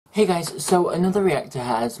Hey guys, so another reactor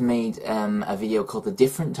has made a video called the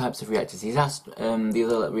different types of reactors. He's asked the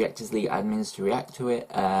other Reactors League admins to react to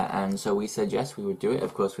it, and so we said yes, we would do it,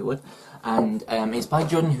 of course we would. And it's by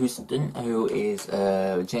Jordan Houston, who is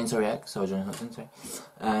Chainsaw Reacts, or Jordan Hudson, sorry.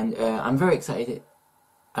 And I'm very excited.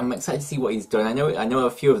 I'm excited to see what he's done. I know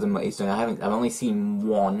a few of them that he's done. I've only seen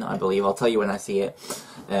one, I believe. I'll tell you when I see it.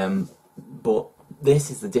 But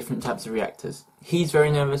this is the different types of reactors. He's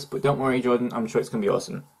very nervous, but don't worry, Jordan. I'm sure it's gonna be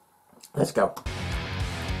awesome. Let's go.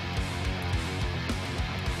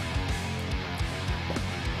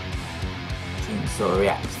 Chainsaw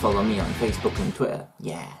Reacts. Follow me on Facebook and Twitter.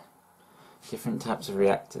 Yeah. Different types of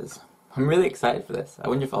reactors. I'm really excited for this. I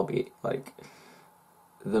wonder if I'll be like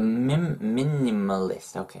the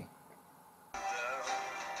minimalist. Okay.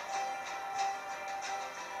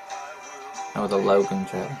 Oh, the Logan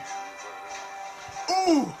trailer.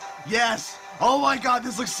 Ooh! Yes! Oh my god,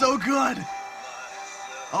 this looks so good!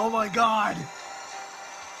 Oh my god!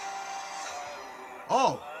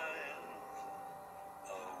 Oh!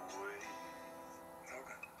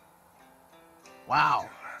 Wow.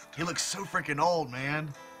 He looks so freaking old,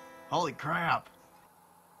 man. Holy crap.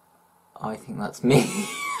 I think that's me.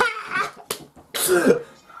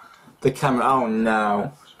 The camera. Oh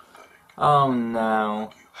no. Oh no.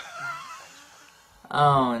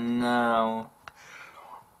 Oh no.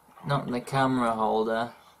 Not the camera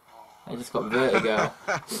holder. I just got vertigo.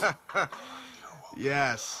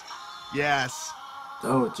 Yes. Yes.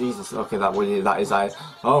 Oh Jesus. Okay, that is I.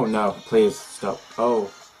 Oh no! Please stop. Oh.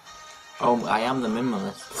 Oh, I am the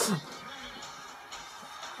minimalist.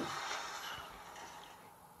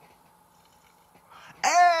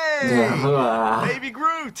 Hey! Yeah. Baby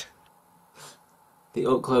Groot! The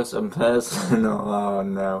up close and personal. Oh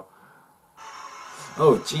no.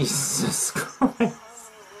 Oh Jesus Christ.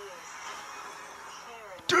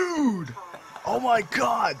 Dude! Oh my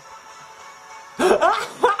god!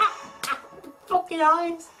 Fucking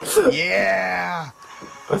eyes! Yeah!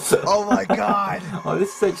 Oh my god! Oh,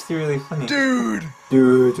 this is actually really funny. Dude!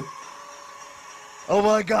 Dude. Oh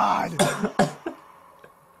my god!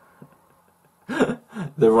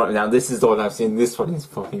 Now this is the one I've seen. This one is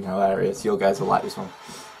fucking hilarious. You guys will like this one.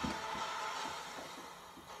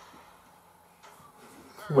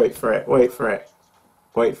 Wait for it. Wait for it.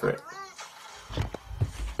 Wait for it.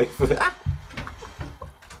 Wait for it. Ah!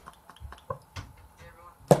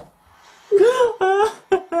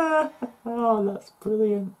 Oh, that's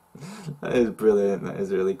brilliant. That is brilliant. That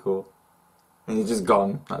is really cool. And he's just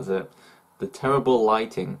gone. That's it. The terrible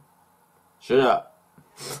lighting. Shut up.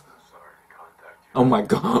 Oh my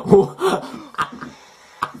god.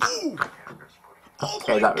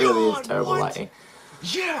 Okay, that really is terrible lighting.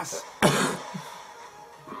 Yes!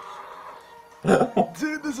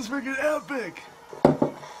 Dude, this is freaking epic!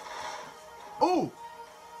 Oh!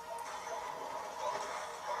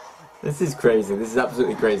 This is crazy. This is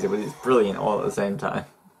absolutely crazy, but it's brilliant all at the same time.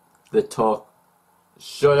 The talk.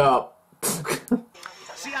 Shut up.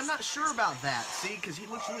 See, I'm not sure about that, see, because he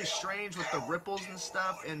looks really strange with the ripples and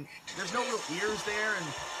stuff, and there's no real ears there, and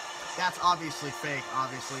that's obviously fake,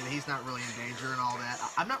 obviously, and he's not really in danger and all that.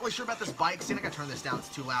 I'm not really sure about this bike scene. I gotta turn this down, it's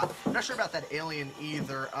too loud. I'm not sure about that alien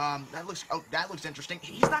either. That looks interesting.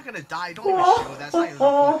 He's not gonna die, don't even shoot with that. It's not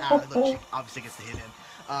even look, she obviously gets the hit in.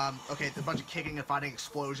 Okay, it's a bunch of kicking and fighting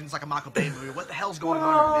explosions like a Michael Bay movie. What the hell's going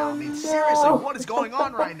on right now? I mean, seriously, what is going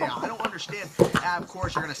on right now? I don't understand. Of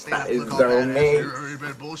course, you're gonna stand up and look all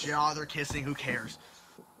that. Bullshit. Oh, they're kissing. Who cares?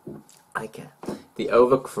 I can't. The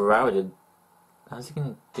overcrowded. How's he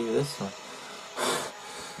gonna do this one?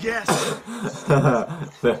 Yes.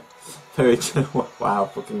 Very true. Wow,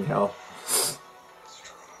 fucking hell.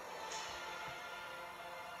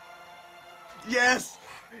 Yes.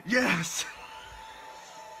 Yes.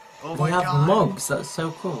 Oh They my have god. mugs, that's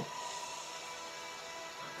so cool.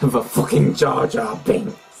 The fucking Jar Jar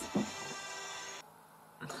Binks.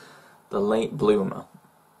 The late bloomer.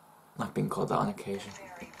 I've been called that on occasion.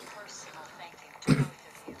 Very personal thank you.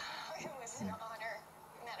 It was an honor.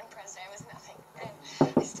 Madam President, it was nothing. And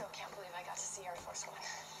I still can't believe I got to see Air Force One.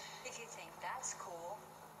 If you think that's cool,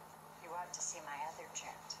 you ought to see my other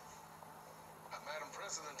jet. Madam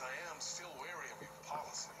President, I am still wary of your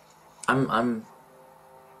policy. I'm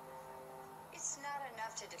It's not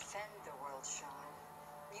enough to defend the world, Sean.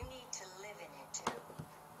 You need to live in it too.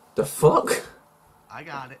 the fuck? I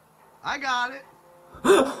got it. I got it.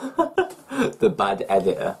 The bad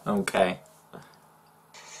editor, okay.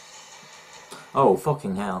 Oh,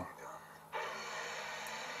 fucking hell.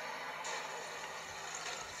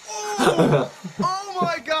 Oh, oh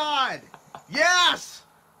my god! Yes!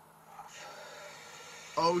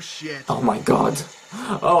 Oh shit. Oh my god.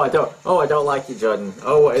 Oh, I don't like it, Jordan.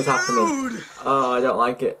 Oh, what is happening? Dude! Oh, I don't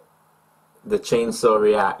like it. The chainsaw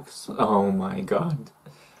reacts. Oh my god.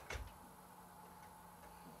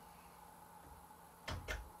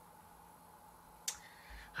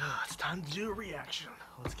 It's time to do a reaction.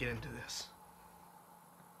 Let's get into this.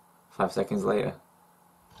 5 seconds later.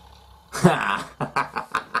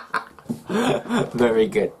 Very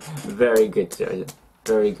good. Very good, Jordan.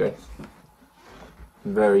 Very good.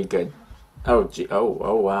 Very good. Oh, gee.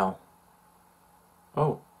 Oh, wow.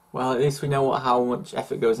 Oh, well, at least we know how much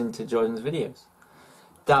effort goes into Jordan's videos.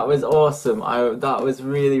 That was awesome. That was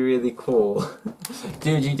really, really cool.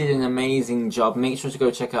 Dude, you did an amazing job. Make sure to go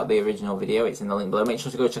check out the original video. It's in the link below. Make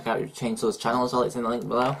sure to go check out Chainsaw's channel as well. It's in the link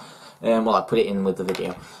below. Well, I put it in with the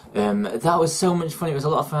video. That was so much fun. It was a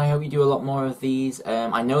lot of fun. I hope you do a lot more of these.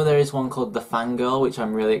 I know there is one called The Fangirl, which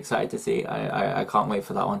I'm really excited to see. I can't wait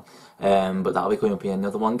for that one. But that'll be coming up in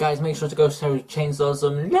another one. Guys, make sure to go show Chainsaw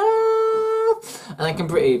some love. And I can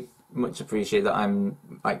pretty much appreciate that I'm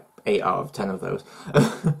like 8 out of 10 of those.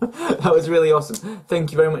 That was really awesome.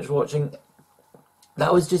 Thank you very much for watching.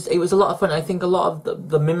 That was just, it was a lot of fun. I think a lot of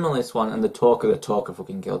the minimalist one and the talker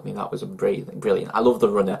fucking killed me. That was brilliant. I love the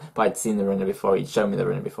runner, but I'd seen the runner before. He'd shown me the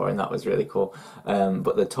runner before, and that was really cool.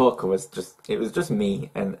 But the talker was just, it was just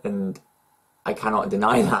me, and I cannot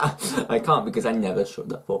deny that. I can't, because I never shut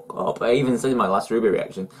the fuck up. I even said in my last Ruby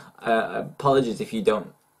reaction, apologies if you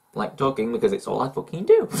don't like talking, because it's all I fucking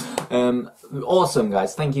do. Awesome,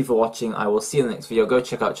 guys. Thank you for watching. I will see you in the next video. Go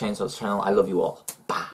check out Chainsaw's channel. I love you all. Bye.